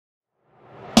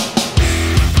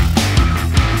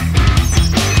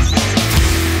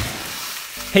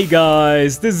Hey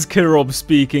guys, this is Kirob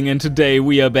speaking, and today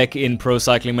we are back in Pro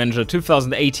Cycling Manager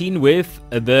 2018 with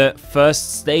the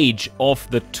first stage of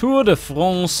the Tour de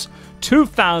France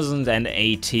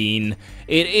 2018.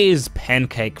 It is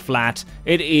pancake flat,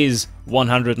 it is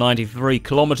 193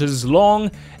 kilometers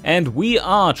long, and we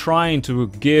are trying to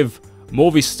give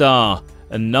Movistar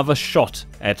another shot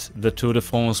at the Tour de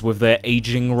France with their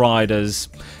aging riders.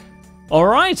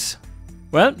 Alright,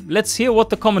 well, let's hear what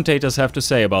the commentators have to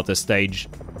say about this stage.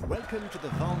 Welcome to the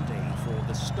Vendée for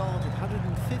the start of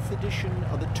 105th edition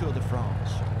of the Tour de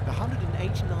France. The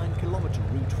 189-kilometer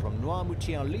route from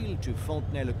Noirmoutier-Lille to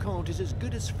Fontenay-le-Comte is as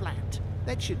good as flat.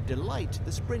 That should delight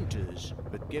the sprinters,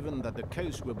 but given that the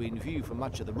coast will be in view for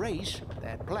much of the race,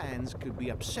 their plans could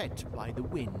be upset by the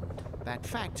wind. That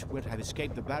fact would have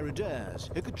escaped the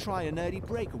baroudeurs, who could try an early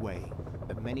breakaway.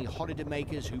 The many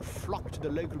holidaymakers who flock to the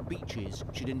local beaches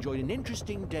should enjoy an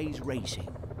interesting day's racing.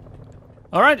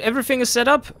 Alright, everything is set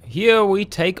up. Here we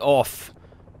take off.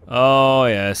 Oh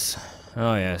yes.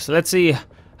 Oh yes. Let's see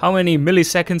how many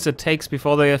milliseconds it takes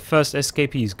before the first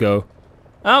escapees go.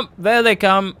 Oh, there they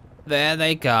come. There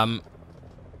they come.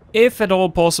 If at all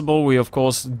possible, we of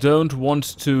course don't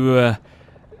want to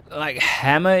like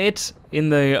hammer it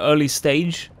in the early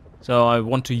stage. So I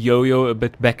want to yo-yo a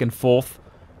bit back and forth,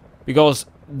 because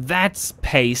that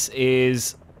pace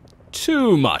is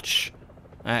too much.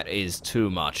 That is too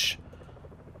much.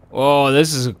 Oh,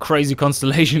 this is a crazy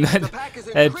constellation.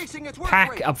 That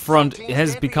pack up front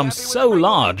has become so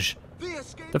large.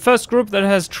 The first group that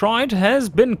has tried has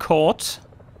been caught,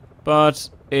 but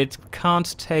it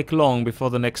can't take long before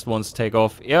the next ones take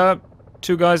off. Yeah,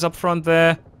 two guys up front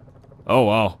there. Oh,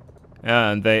 wow. Yeah,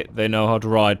 and they know how to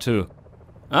ride too.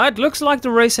 It looks like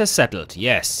the race has settled,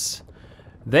 yes.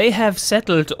 They have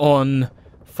settled on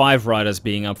 5 riders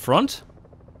being up front.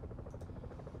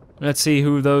 Let's see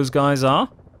who those guys are.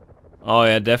 Oh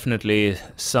yeah, definitely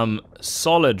some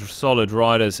solid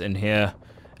riders in here.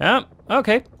 Yeah,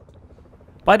 okay.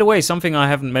 By the way, something I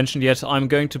haven't mentioned yet, I'm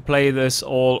going to play this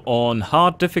all on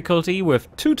hard difficulty with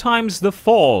 2 times the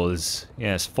falls.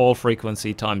 Yes, fall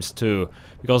frequency times 2.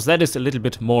 Because that is a little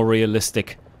bit more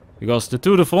realistic. Because the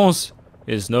Tour de France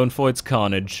is known for its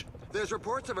carnage. There's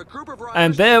reports of a group of riders.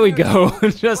 And there we go,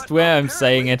 just where I'm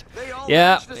saying it.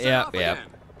 Yeah.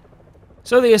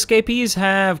 So the escapees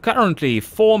have currently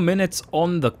 4 minutes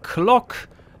on the clock.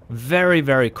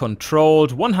 Very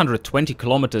controlled. 120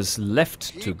 kilometers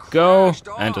left to go.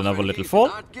 And another little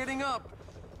fall.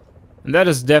 And that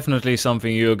is definitely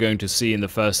something you're going to see in the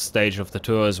first stage of the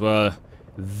tour as well.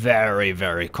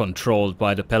 Very controlled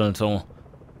by the peloton.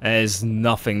 There's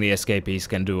nothing the escapees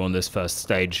can do on this first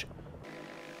stage.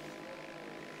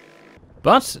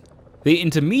 But the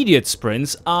intermediate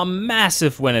sprints are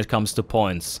massive when it comes to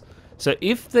points. So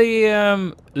if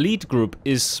the lead group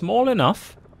is small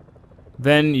enough,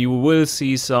 then you will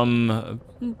see some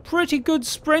pretty good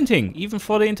sprinting, even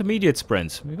for the intermediate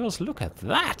sprints. Because look at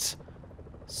that!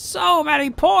 So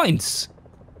many points!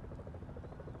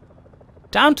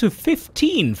 Down to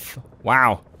 15th!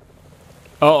 Wow.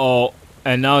 Uh-oh,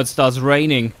 and now it starts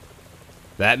raining.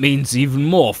 That means even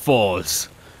more falls.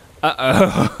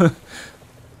 Uh-oh.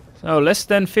 So, less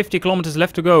than 50 kilometers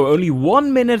left to go. Only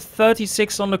 1 minute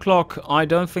 36 on the clock. I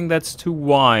don't think that's too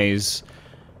wise.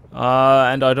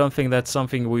 And I don't think that's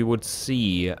something we would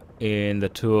see in the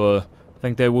tour. I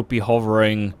think they would be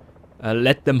hovering.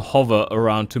 Let them hover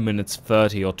around 2 minutes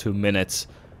 30 or 2 minutes.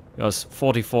 Because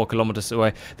 44 kilometers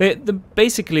away.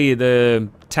 Basically, the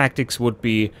tactics would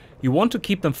be, you want to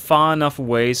keep them far enough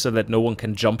away so that no one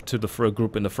can jump to the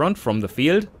group in the front from the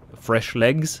field. Fresh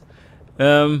legs.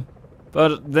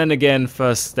 But then again,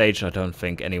 first stage, I don't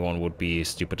think anyone would be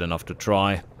stupid enough to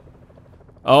try.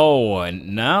 Oh,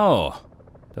 and now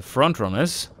the front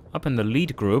runners up in the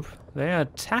lead group, they are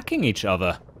attacking each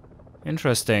other.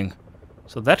 Interesting.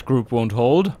 So that group won't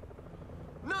hold.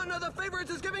 None of the favorites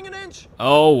is giving an inch.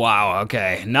 Oh, wow,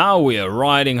 okay. Now we are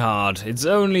riding hard. It's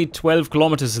only 12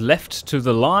 kilometers left to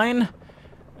the line,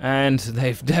 and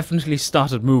they've definitely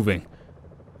started moving.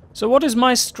 So what is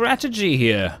my strategy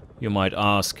here, you might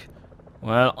ask?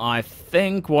 Well, I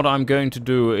think what I'm going to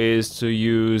do is to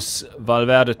use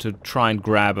Valverde to try and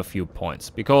grab a few points.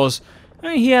 Because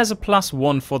he has a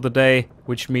 +1 for the day,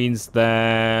 which means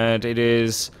that it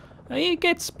is... he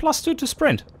gets +2 to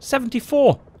sprint.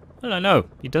 74. I don't know.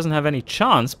 He doesn't have any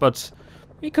chance, but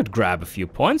he could grab a few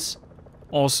points.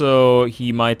 Also,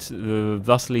 he might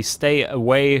thusly stay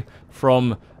away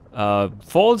from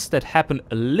falls that happen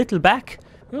a little back.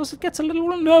 He also gets a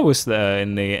little nervous there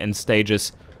in the end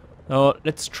stages. So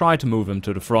let's try to move him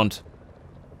to the front.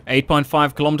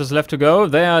 8.5 kilometers left to go.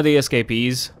 There are the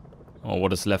escapees. Or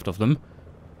what is left of them.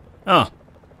 Ah,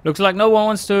 Looks like no one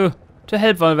wants to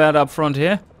help Valverde up front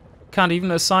here. Can't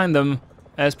even assign them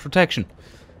as protection.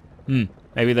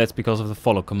 Maybe that's because of the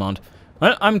follow command.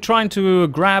 Well, I'm trying to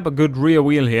grab a good rear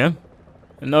wheel here.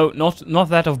 No, not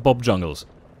that of Bob Jungles.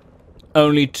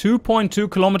 Only 2.2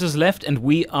 kilometers left and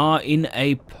we are in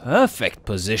a perfect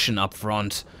position up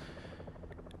front.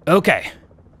 Okay.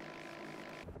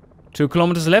 2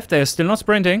 kilometers left, they're still not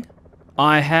sprinting.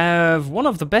 I have one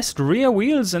of the best rear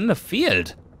wheels in the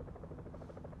field.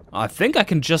 I think I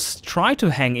can just try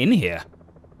to hang in here.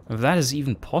 If that is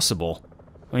even possible.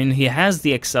 I mean, he has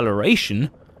the acceleration,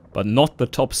 but not the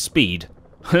top speed.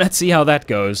 Let's see how that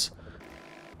goes.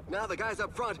 Now the guys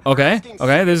up front. Okay,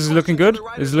 this is looking good.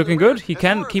 This is looking good. He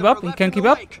can keep up. He can keep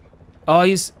up. Oh,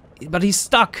 but he's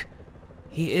stuck.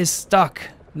 He is stuck.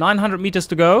 900 meters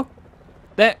to go.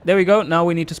 There we go. Now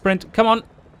we need to sprint. Come on.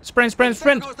 Sprint.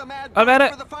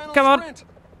 Valverde, come on.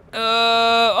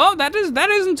 Oh, that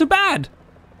isn't too bad.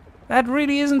 That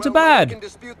really isn't too bad.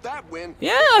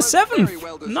 Yeah,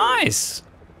 7th. Nice.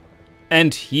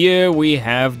 And here we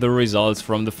have the results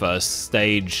from the first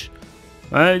stage.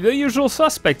 The usual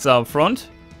suspects are up front.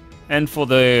 And for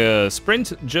the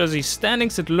sprint jersey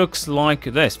standings, it looks like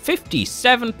this.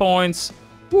 57 points.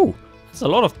 Woo, that's a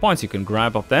lot of points you can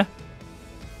grab up there.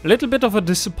 A little bit of a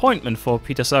disappointment for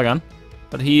Peter Sagan.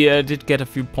 But he did get a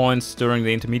few points during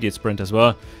the intermediate sprint as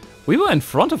well. We were in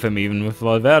front of him even with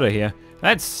Valverde here.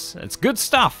 That's good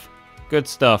stuff. Good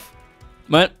stuff.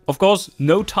 Well, of course,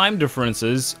 no time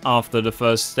differences after the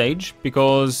first stage,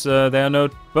 because there are no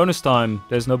bonus time.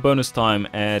 There's no bonus time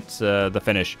at the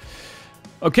finish.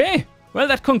 Okay, well,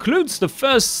 that concludes the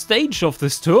first stage of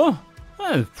this tour.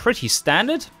 Pretty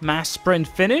standard, mass sprint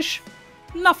finish.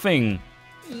 Nothing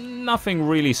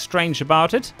really strange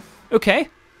about it. Okay,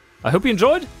 I hope you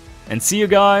enjoyed, and see you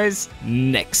guys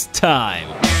next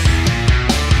time.